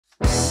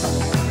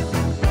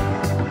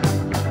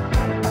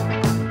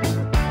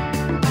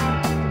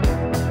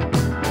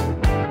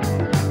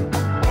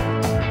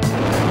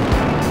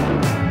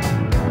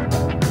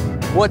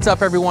What's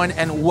up, everyone,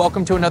 and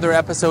welcome to another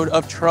episode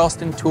of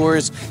Charleston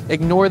Tours.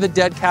 Ignore the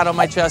dead cat on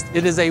my chest.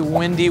 It is a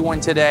windy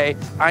one today.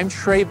 I'm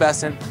Trey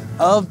Besant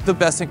of the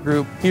Besant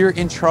Group here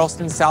in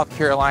Charleston, South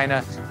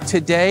Carolina.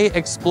 Today,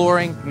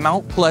 exploring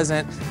Mount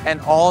Pleasant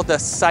and all the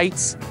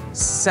sights,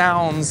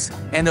 sounds,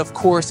 and of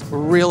course,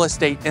 real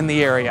estate in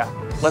the area.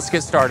 Let's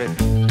get started.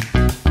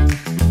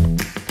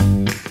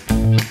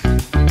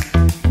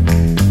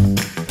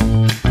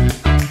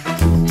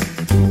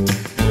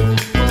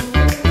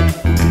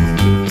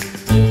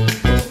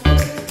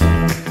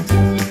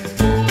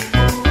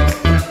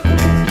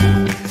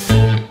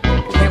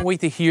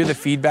 To hear the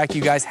feedback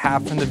you guys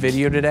have from the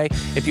video today.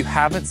 If you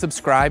haven't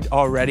subscribed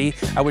already,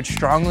 I would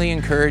strongly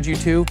encourage you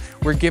to.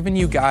 We're giving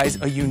you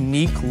guys a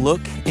unique look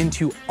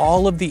into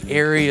all of the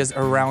areas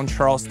around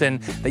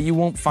Charleston that you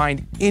won't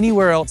find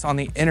anywhere else on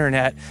the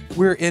internet.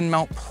 We're in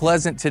Mount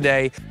Pleasant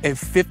today, a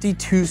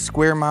 52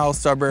 square mile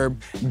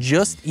suburb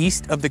just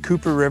east of the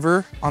Cooper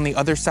River on the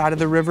other side of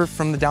the river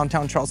from the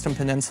downtown Charleston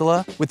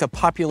Peninsula, with a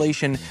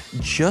population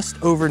just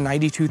over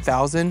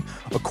 92,000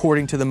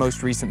 according to the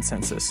most recent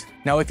census.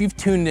 Now, if you've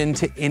tuned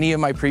into any of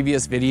my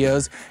previous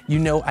videos, you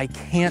know I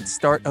can't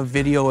start a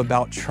video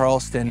about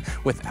Charleston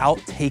without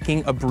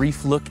taking a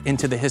brief look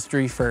into the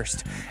history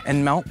first,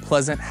 and Mount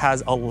Pleasant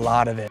has a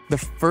lot of it. The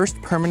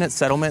first permanent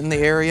settlement in the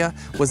area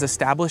was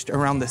established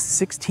around the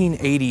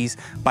 1680s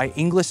by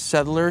English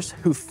settlers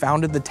who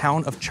founded the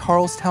town of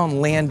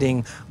Charlestown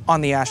Landing on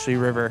the Ashley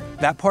River.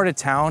 That part of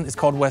town is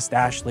called West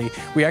Ashley.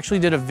 We actually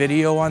did a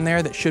video on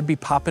there that should be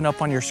popping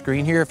up on your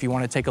screen here if you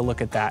want to take a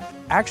look at that.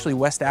 Actually,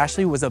 West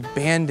Ashley was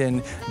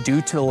abandoned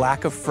due to the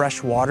lack of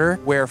fresh water,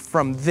 where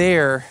from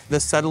there, the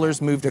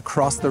settlers moved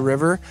across the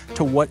river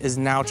to what is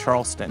now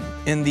Charleston.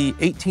 In the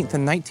 18th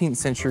and 19th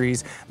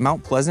centuries,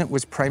 Mount Pleasant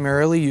was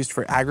primarily used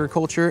for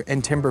agriculture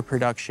and timber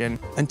production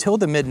until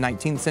the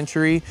mid-19th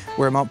century,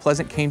 where Mount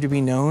Pleasant came to be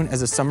known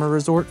as a summer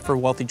resort for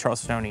wealthy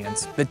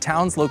Charlestonians. The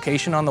town's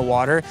location on the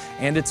water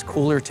and its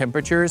cooler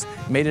temperatures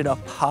made it a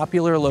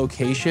popular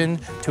location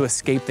to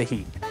escape the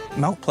heat.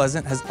 Mount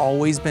Pleasant has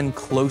always been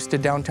close to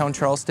downtown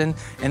Charleston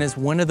and is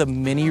one of the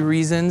many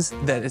reasons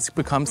that it's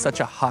become such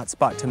a hot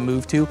spot to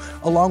move to,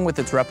 along with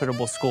its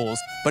reputable schools.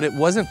 But it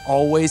wasn't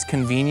always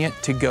convenient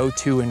to go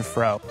to and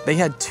fro. They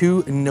had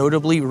two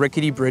notably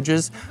rickety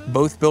bridges,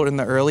 both built in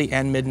the early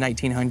and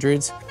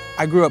mid-1900s.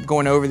 I grew up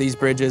going over these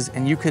bridges,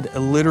 and you could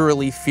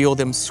literally feel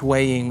them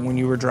swaying when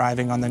you were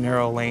driving on the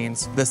narrow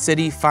lanes. The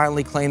city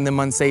finally claimed them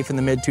unsafe in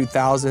the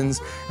mid-2000s.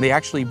 They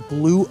actually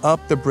blew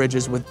up the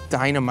bridges with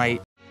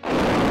dynamite.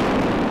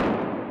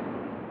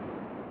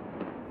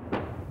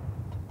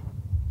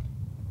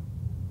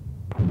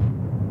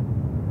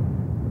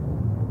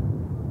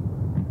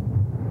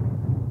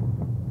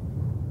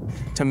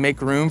 To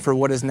make room for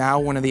what is now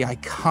one of the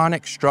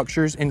iconic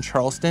structures in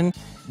Charleston,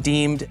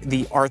 deemed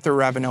the Arthur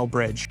Ravenel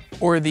Bridge,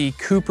 or the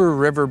Cooper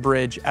River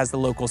Bridge as the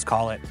locals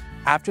call it.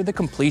 After the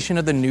completion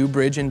of the new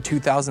bridge in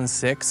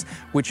 2006,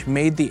 which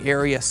made the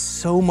area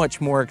so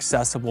much more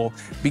accessible,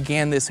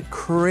 began this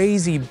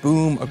crazy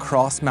boom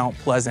across Mount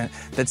Pleasant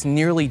that's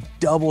nearly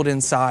doubled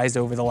in size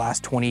over the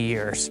last 20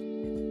 years.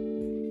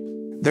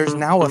 There's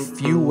now a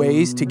few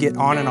ways to get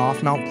on and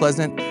off Mount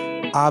Pleasant.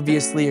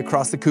 Obviously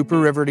across the Cooper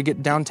River to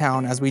get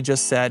downtown, as we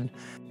just said,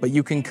 but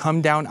you can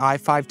come down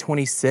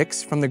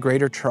I-526 from the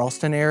greater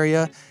Charleston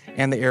area,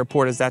 and the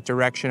airport is that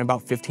direction,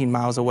 about 15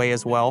 miles away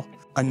as well.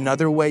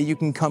 Another way you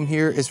can come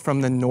here is from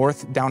the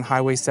north down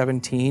Highway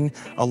 17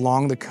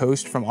 along the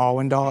coast from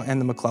Allendale and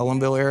the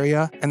McClellanville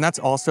area, and that's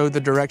also the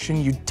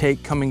direction you'd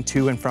take coming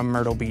to and from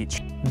Myrtle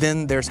Beach.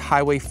 Then there's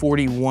Highway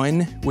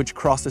 41, which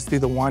crosses through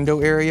the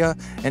Wando area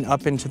and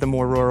up into the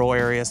more rural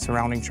areas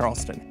surrounding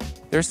Charleston.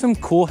 There's some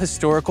cool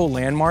historical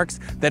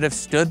landmarks that have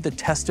stood the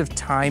test of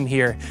time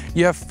here.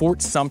 You have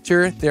Fort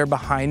Sumter there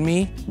behind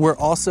me. We're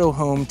also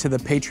home to the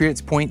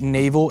Patriots Point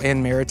Naval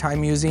and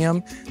Maritime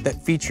Museum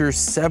that features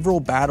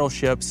several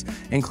battleships,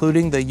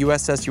 including the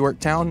USS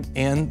Yorktown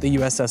and the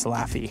USS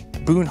Laffey.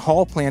 Boone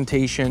Hall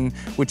Plantation,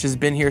 which has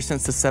been here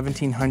since the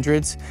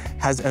 1700s,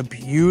 has a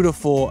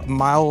beautiful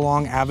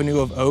mile-long avenue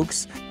of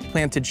oaks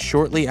planted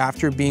shortly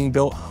after being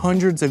built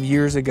hundreds of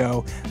years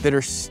ago that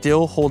are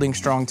still holding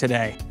strong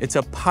today. It's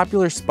a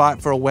popular spot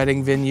for a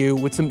wedding venue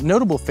with some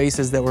notable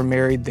faces that were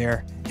married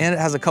there. And it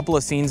has a couple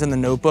of scenes in The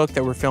Notebook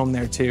that were filmed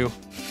there too.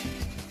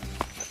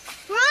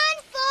 Run,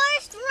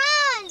 Forrest,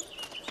 run!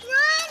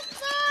 Run,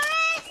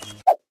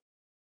 Forrest!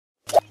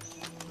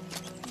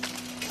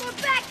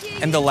 We're back here.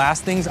 And the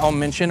last things I'll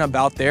mention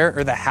about there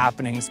are the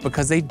happenings,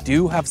 because they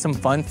do have some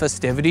fun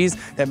festivities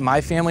that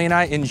my family and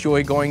I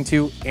enjoy going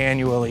to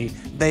annually.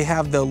 They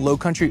have the Low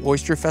Country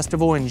Oyster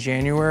Festival in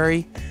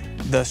January,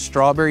 the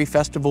Strawberry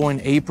Festival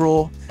in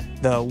April,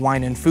 the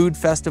Wine and Food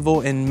Festival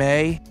in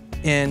May.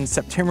 In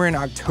September and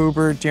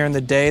October, during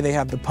the day, they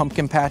have the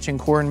Pumpkin Patch and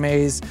Corn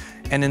Maze,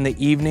 and in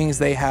the evenings,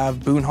 they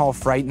have Boone Hall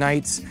Fright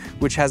Nights,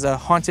 which has a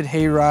haunted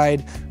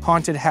hayride,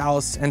 haunted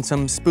house, and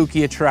some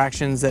spooky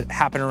attractions that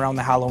happen around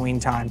the Halloween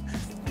time.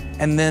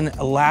 And then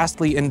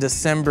lastly, in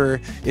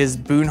December is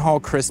Boone Hall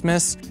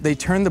Christmas. They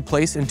turn the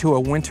place into a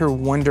winter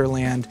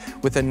wonderland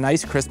with a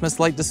nice Christmas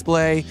light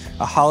display,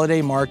 a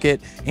holiday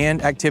market,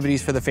 and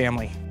activities for the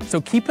family. So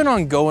keeping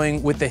on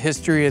going with the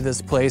history of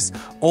this place,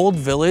 Old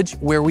Village,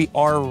 where we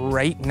are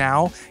right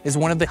now, is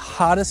one of the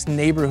hottest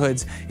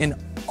neighborhoods in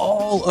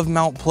all of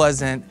Mount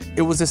Pleasant.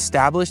 It was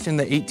established in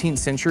the 18th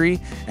century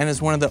and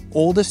is one of the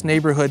oldest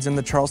neighborhoods in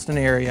the Charleston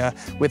area,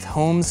 with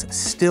homes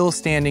still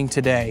standing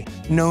today.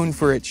 Known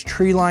for its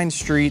tree-lined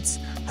streets,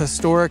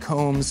 historic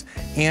homes,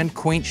 and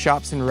quaint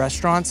shops and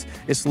restaurants,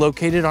 it's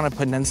located on a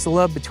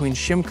peninsula between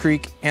Shem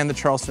Creek and the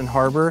Charleston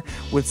Harbor,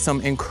 with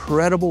some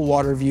incredible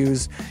water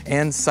views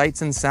and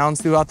sights and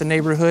sounds throughout the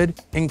neighborhood,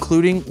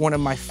 including one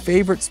of my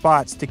favorite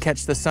spots to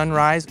catch the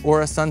sunrise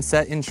or a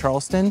sunset in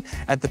Charleston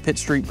at the Pitt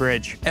Street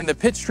Bridge. And the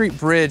Pitt Street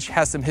Bridge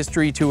has some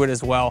history to it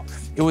as well.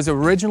 It was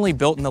originally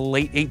built in the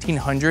late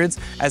 1800s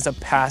as a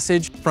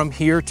passage from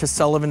here to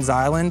Sullivan's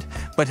Island,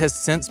 but has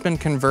since been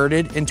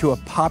converted into a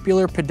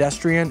popular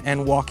pedestrian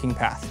and walking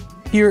path.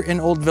 Here in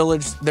Old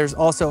Village, there's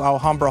also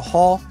Alhambra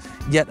Hall,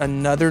 yet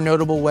another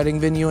notable wedding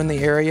venue in the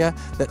area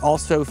that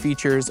also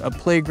features a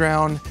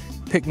playground,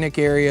 picnic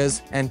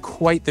areas, and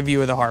quite the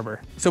view of the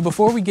harbor. So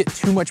before we get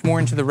too much more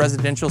into the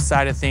residential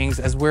side of things,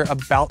 as we're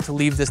about to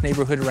leave this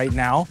neighborhood right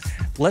now,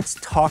 let's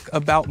talk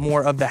about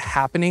more of the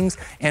happenings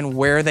and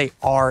where they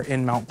are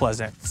in Mount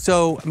Pleasant.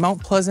 So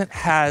Mount Pleasant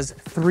has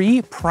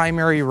 3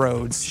 primary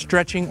roads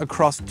stretching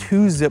across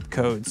 2 zip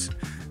codes.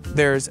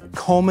 There's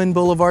Coleman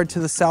Boulevard to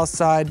the south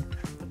side,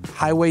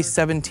 Highway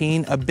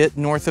 17 a bit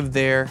north of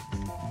there,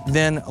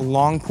 then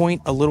Long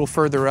Point a little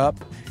further up,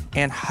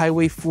 and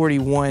Highway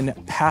 41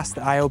 past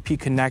the IOP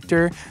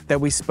connector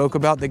that we spoke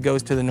about that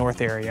goes to the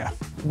north area.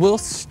 We'll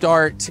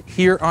start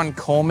here on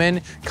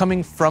Coleman,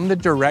 coming from the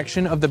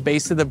direction of the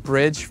base of the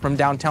bridge from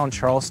downtown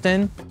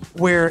Charleston,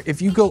 where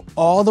if you go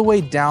all the way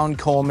down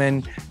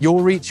Coleman,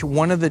 you'll reach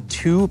one of the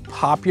 2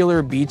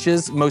 popular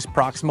beaches most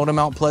proximal to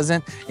Mount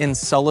Pleasant in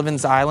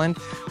Sullivan's Island,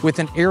 with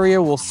an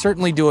area we'll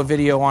certainly do a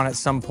video on at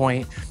some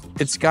point.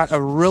 It's got a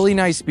really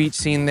nice beach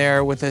scene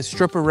there with a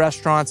strip of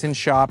restaurants and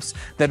shops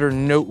that are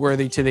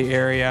noteworthy to the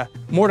area.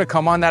 More to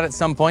come on that at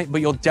some point,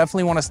 but you'll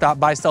definitely want to stop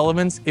by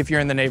Sullivan's if you're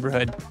in the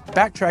neighborhood.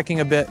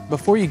 Backtracking a bit,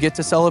 before you get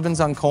to Sullivan's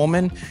on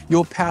Coleman,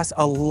 you'll pass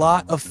a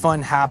lot of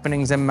fun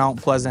happenings in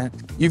Mount Pleasant.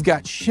 You've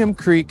got Shem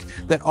Creek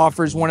that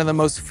offers one of the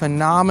most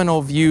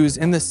phenomenal views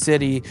in the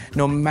city,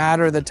 no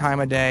matter the time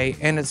of day,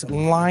 and it's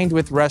lined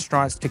with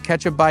restaurants to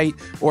catch a bite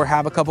or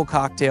have a couple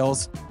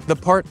cocktails. The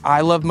part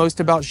I love most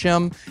about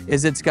Shem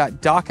is it's got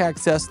dock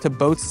access to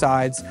both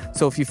sides,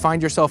 so if you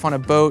find yourself on a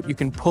boat, you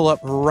can pull up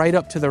right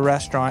up to the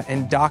restaurant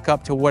and dock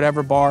up to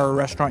whatever bar or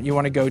restaurant you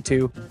want to go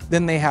to.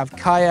 Then they have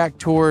kayak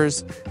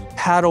tours,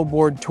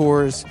 paddleboard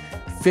tours,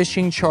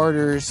 fishing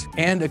charters,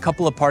 and a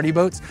couple of party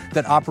boats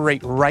that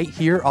operate right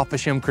here off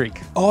of Shem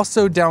Creek.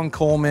 Also down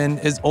Coleman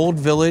is Old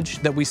Village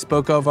that we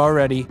spoke of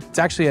already. It's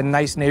actually a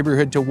nice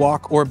neighborhood to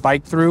walk or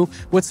bike through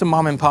with some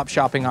mom and pop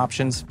shopping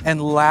options.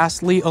 And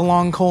lastly,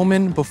 along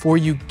Coleman, before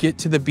you get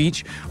to the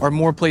beach, are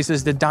more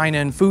places to dine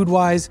in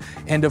food-wise,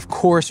 and of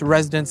course,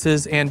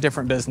 residences and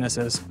different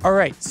businesses. All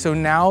right, so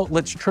now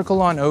let's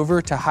trickle on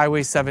over to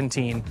Highway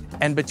 17.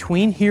 And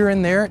between here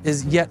and there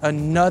is yet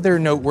another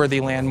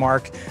noteworthy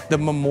landmark, the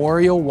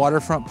Memorial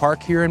Waterfront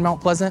Park here in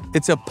Mount Pleasant.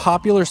 It's a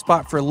popular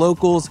spot for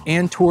locals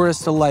and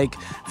tourists alike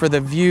for the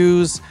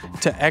views,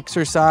 to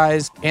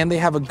exercise, and they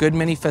have a good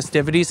many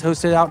festivities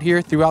hosted out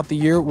here throughout the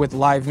year with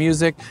live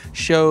music,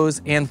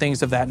 shows, and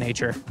things of that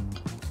nature.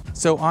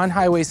 So on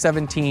Highway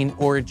 17,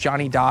 or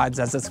Johnny Dodds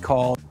as it's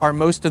called, are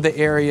most of the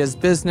area's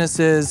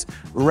businesses,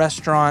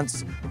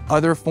 restaurants,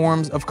 other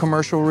forms of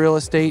commercial real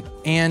estate,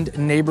 and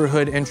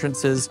neighborhood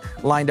entrances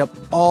lined up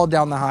all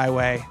down the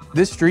highway.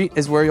 This street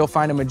is where you'll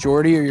find a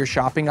majority of your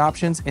shopping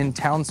options in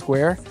Town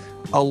Square,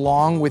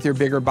 along with your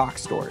bigger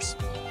box stores.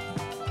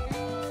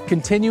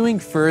 Continuing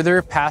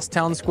further past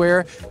Town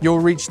Square, you'll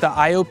reach the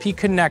IOP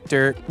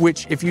connector,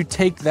 which if you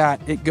take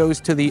that, it goes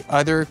to the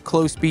other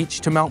close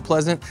beach to Mount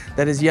Pleasant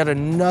that is yet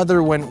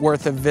another one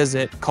worth a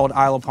visit, called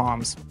Isle of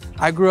Palms.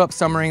 I grew up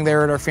summering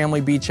there at our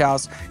family beach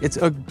house. It's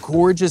a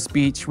gorgeous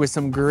beach with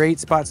some great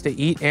spots to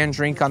eat and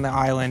drink on the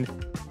island.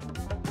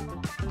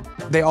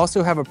 They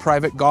also have a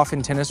private golf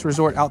and tennis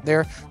resort out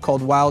there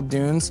called Wild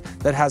Dunes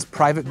that has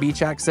private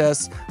beach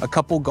access, a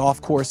couple golf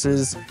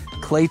courses,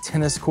 clay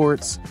tennis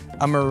courts,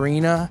 a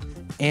marina,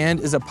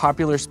 and is a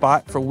popular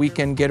spot for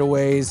weekend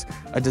getaways,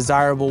 a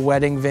desirable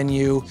wedding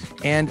venue,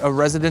 and a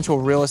residential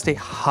real estate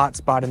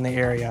hotspot in the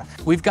area.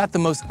 We've got the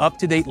most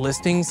up-to-date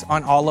listings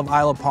on all of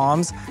Isle of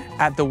Palms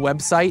at the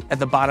website at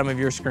the bottom of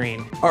your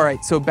screen. All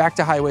right, so back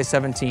to Highway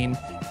 17.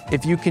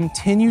 If you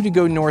continue to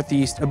go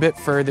northeast a bit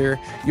further,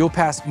 you'll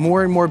pass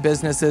more and more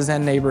businesses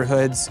and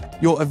neighborhoods.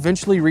 You'll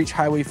eventually reach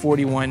Highway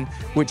 41,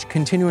 which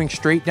continuing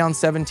straight down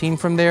 17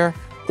 from there,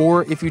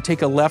 or if you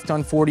take a left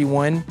on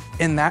 41,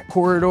 in that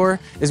corridor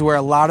is where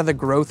a lot of the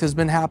growth has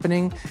been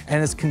happening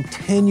and is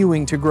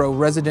continuing to grow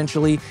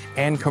residentially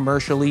and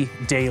commercially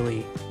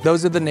daily.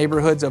 Those are the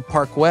neighborhoods of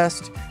Park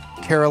West,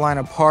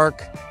 Carolina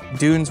Park,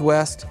 Dunes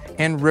West,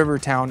 and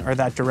Rivertown are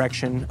that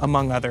direction,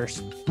 among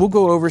others. We'll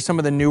go over some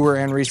of the newer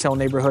and resale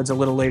neighborhoods a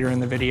little later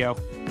in the video.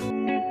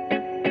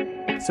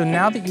 So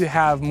now that you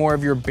have more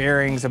of your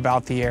bearings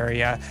about the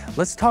area,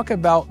 let's talk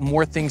about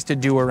more things to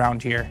do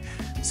around here.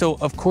 So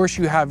of course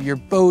you have your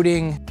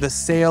boating, the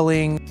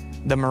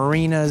sailing, the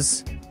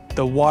marinas,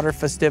 the water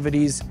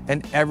festivities,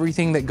 and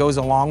everything that goes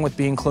along with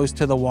being close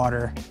to the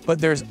water. But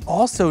there's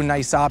also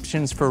nice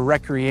options for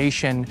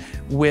recreation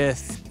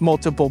with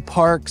multiple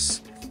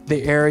parks.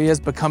 The area is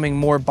becoming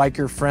more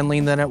biker friendly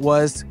than it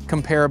was,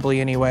 comparably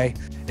anyway.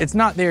 It's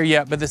not there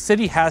yet, but the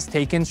city has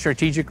taken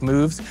strategic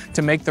moves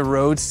to make the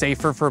roads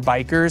safer for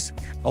bikers.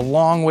 A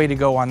long way to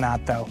go on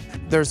that though.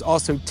 There's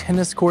also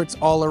tennis courts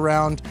all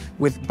around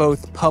with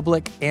both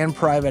public and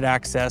private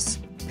access.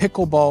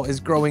 Pickleball is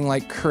growing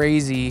like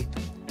crazy.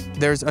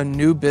 There's a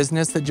new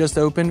business that just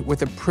opened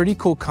with a pretty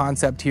cool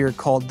concept here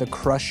called the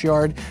Crush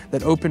Yard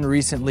that opened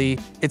recently.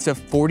 It's a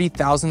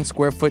 40,000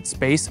 square foot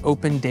space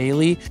open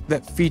daily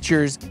that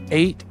features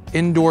 8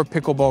 indoor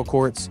pickleball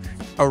courts,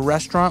 a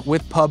restaurant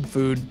with pub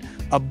food,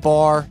 a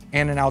bar,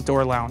 and an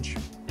outdoor lounge.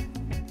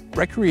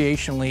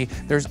 Recreationally,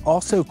 there's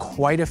also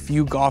quite a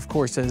few golf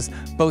courses,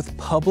 both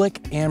public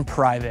and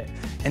private.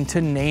 And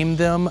to name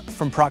them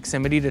from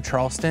proximity to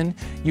Charleston,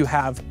 you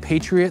have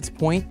Patriots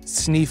Point,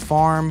 Snee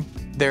Farm,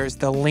 there's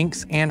the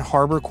Links and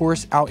Harbor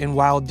course out in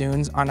Wild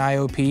Dunes on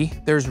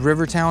IOP. There's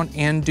Rivertown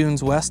and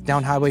Dunes West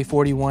down Highway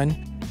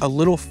 41. A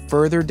little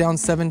further down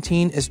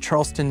 17 is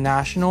Charleston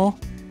National.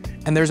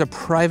 And there's a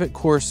private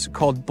course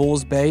called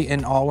Bulls Bay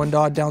in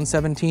Allwandad down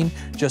 17,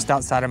 just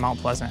outside of Mount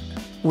Pleasant.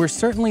 We're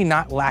certainly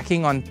not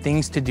lacking on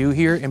things to do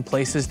here and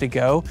places to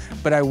go,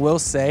 but I will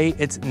say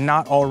it's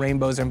not all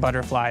rainbows and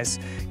butterflies.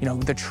 You know,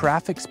 the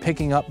traffic's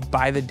picking up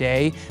by the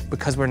day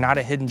because we're not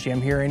a hidden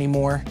gem here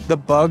anymore. The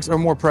bugs are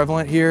more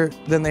prevalent here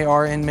than they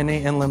are in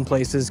many inland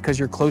places because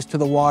you're close to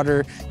the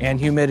water and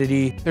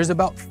humidity. There's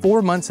about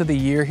 4 months of the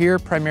year here,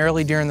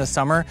 primarily during the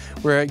summer,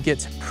 where it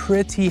gets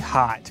pretty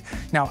hot.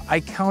 Now, I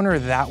counter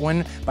that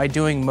one by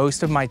doing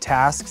most of my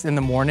tasks in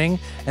the morning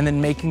and then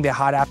making the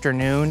hot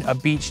afternoon a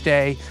beach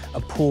day, a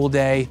pool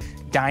day,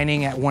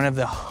 dining at one of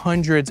the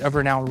hundreds of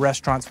renowned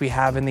restaurants we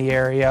have in the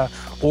area,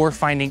 or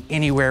finding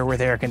anywhere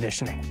with air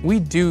conditioning. We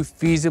do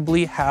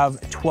feasibly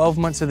have 12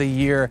 months of the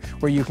year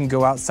where you can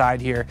go outside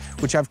here,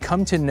 which I've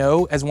come to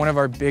know as one of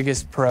our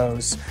biggest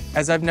pros,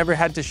 as I've never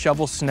had to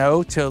shovel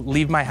snow to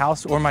leave my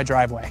house or my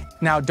driveway.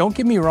 Now, don't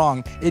get me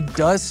wrong, it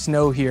does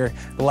snow here.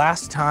 The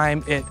last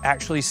time it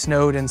actually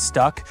snowed and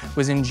stuck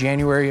was in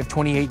January of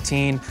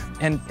 2018,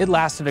 and it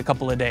lasted a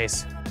couple of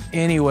days.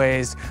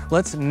 Anyways,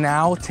 let's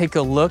now take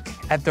a look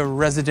at the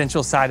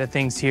residential side of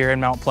things here in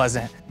Mount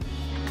Pleasant.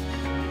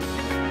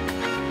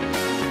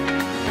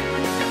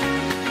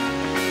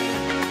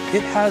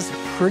 It has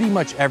pretty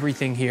much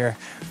everything here,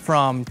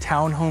 from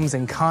townhomes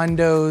and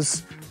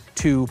condos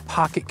to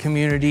pocket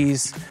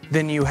communities.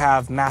 Then you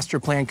have master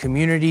plan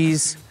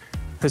communities,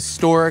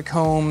 historic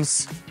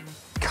homes,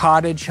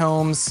 cottage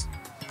homes,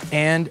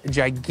 and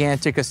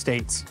gigantic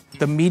estates.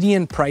 The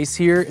median price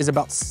here is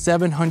about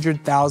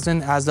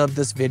 $700,000 as of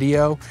this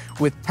video,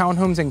 with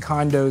townhomes and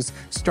condos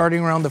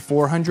starting around the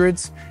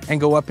 400s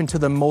and go up into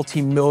the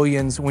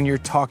multi-millions when you're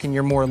talking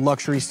your more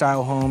luxury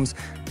style homes,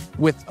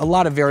 with a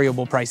lot of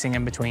variable pricing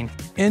in between.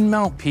 In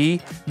Mount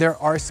P, there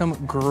are some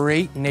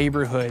great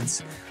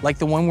neighborhoods, like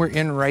the one we're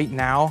in right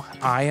now,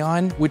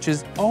 Ion, which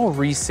is all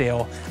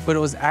resale, but it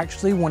was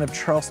actually one of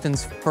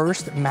Charleston's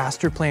first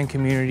master plan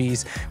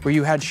communities where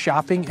you had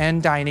shopping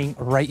and dining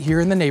right here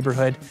in the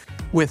neighborhood,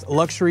 with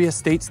luxury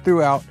estates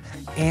throughout,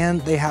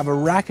 and they have a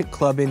racket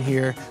club in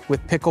here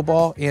with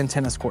pickleball and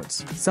tennis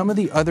courts. Some of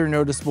the other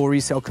noticeable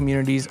resale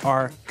communities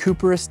are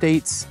Cooper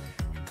Estates,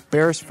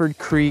 Beresford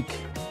Creek,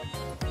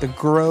 the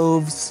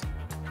Groves,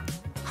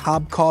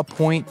 Hobcaw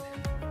Point,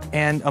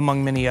 and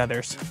among many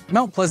others.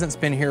 Mount Pleasant's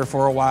been here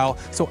for a while,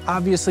 so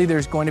obviously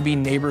there's going to be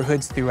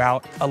neighborhoods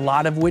throughout, a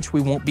lot of which we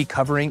won't be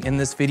covering in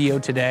this video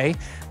today.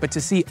 But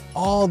to see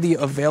all the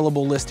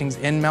available listings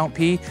in Mount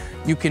P,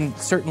 you can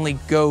certainly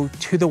go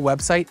to the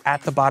website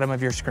at the bottom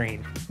of your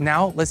screen.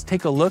 Now let's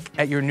take a look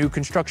at your new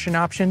construction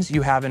options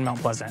you have in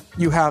Mount Pleasant.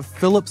 You have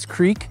Phillips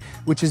Creek,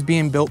 which is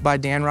being built by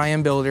Dan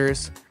Ryan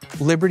Builders,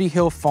 Liberty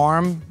Hill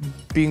Farm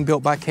being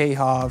built by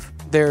K-Hov.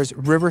 There's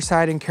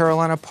Riverside in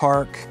Carolina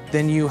Park.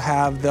 Then you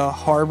have the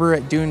Harbor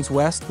at Dunes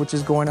West, which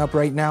is going up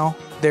right now.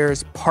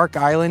 There's Park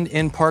Island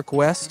in Park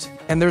West.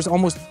 And there's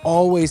almost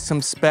always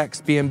some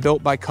specs being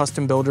built by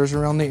custom builders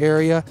around the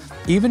area,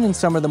 even in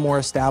some of the more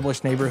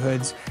established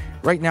neighborhoods.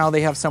 Right now they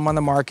have some on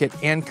the market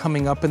and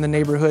coming up in the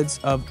neighborhoods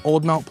of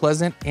Old Mount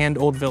Pleasant and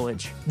Old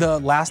Village. The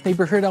last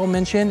neighborhood I'll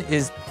mention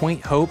is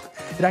Point Hope.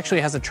 It actually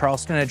has a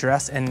Charleston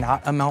address and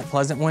not a Mount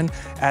Pleasant one,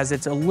 as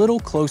it's a little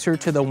closer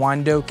to the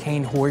Wando,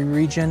 Kane, Horry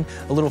region,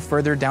 a little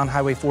further down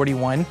Highway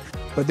 41.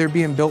 But they're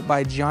being built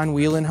by John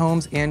Whelan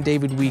Homes and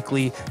David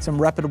Weekley,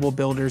 some reputable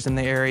builders in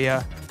the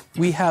area.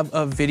 We have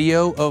a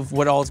video of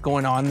what all is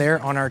going on there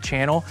on our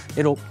channel.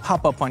 It'll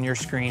pop up on your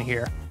screen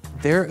here.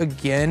 There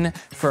again,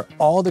 for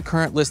all the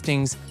current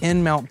listings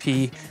in Mount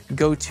P,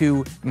 go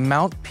to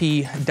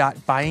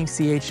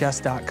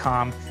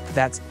mountp.buyingchs.com.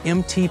 That's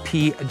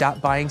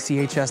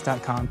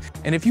mtp.buyingchs.com.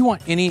 And if you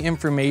want any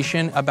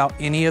information about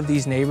any of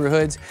these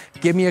neighborhoods,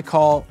 give me a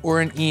call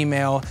or an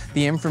email.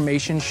 The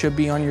information should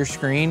be on your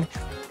screen.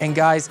 And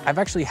guys, I've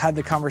actually had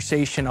the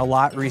conversation a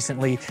lot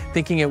recently,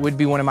 thinking it would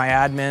be one of my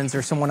admins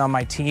or someone on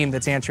my team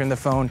that's answering the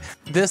phone.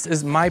 This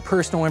is my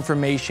personal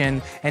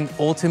information and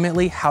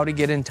ultimately how to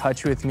get in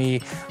touch with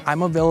me.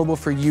 I'm available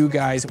for you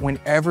guys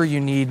whenever you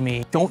need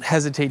me. Don't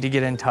hesitate to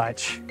get in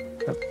touch.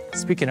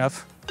 Speaking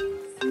of,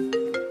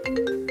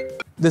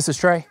 this is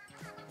Trey.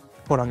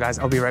 Hold on guys,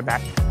 I'll be right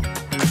back.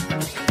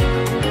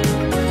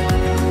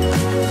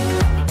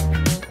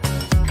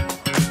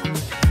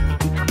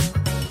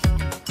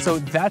 So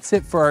that's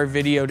it for our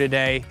video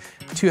today.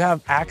 To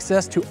have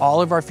access to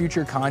all of our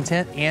future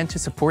content and to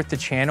support the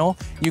channel,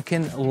 you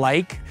can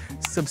like,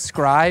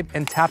 subscribe,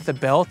 and tap the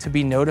bell to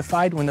be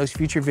notified when those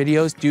future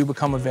videos do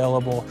become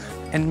available.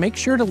 And make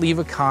sure to leave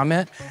a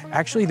comment.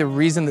 Actually, the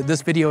reason that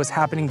this video is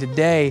happening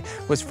today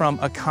was from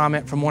a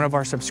comment from one of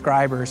our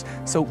subscribers.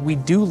 So we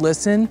do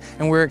listen,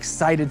 and we're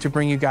excited to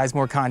bring you guys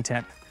more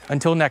content.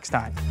 Until next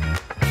time.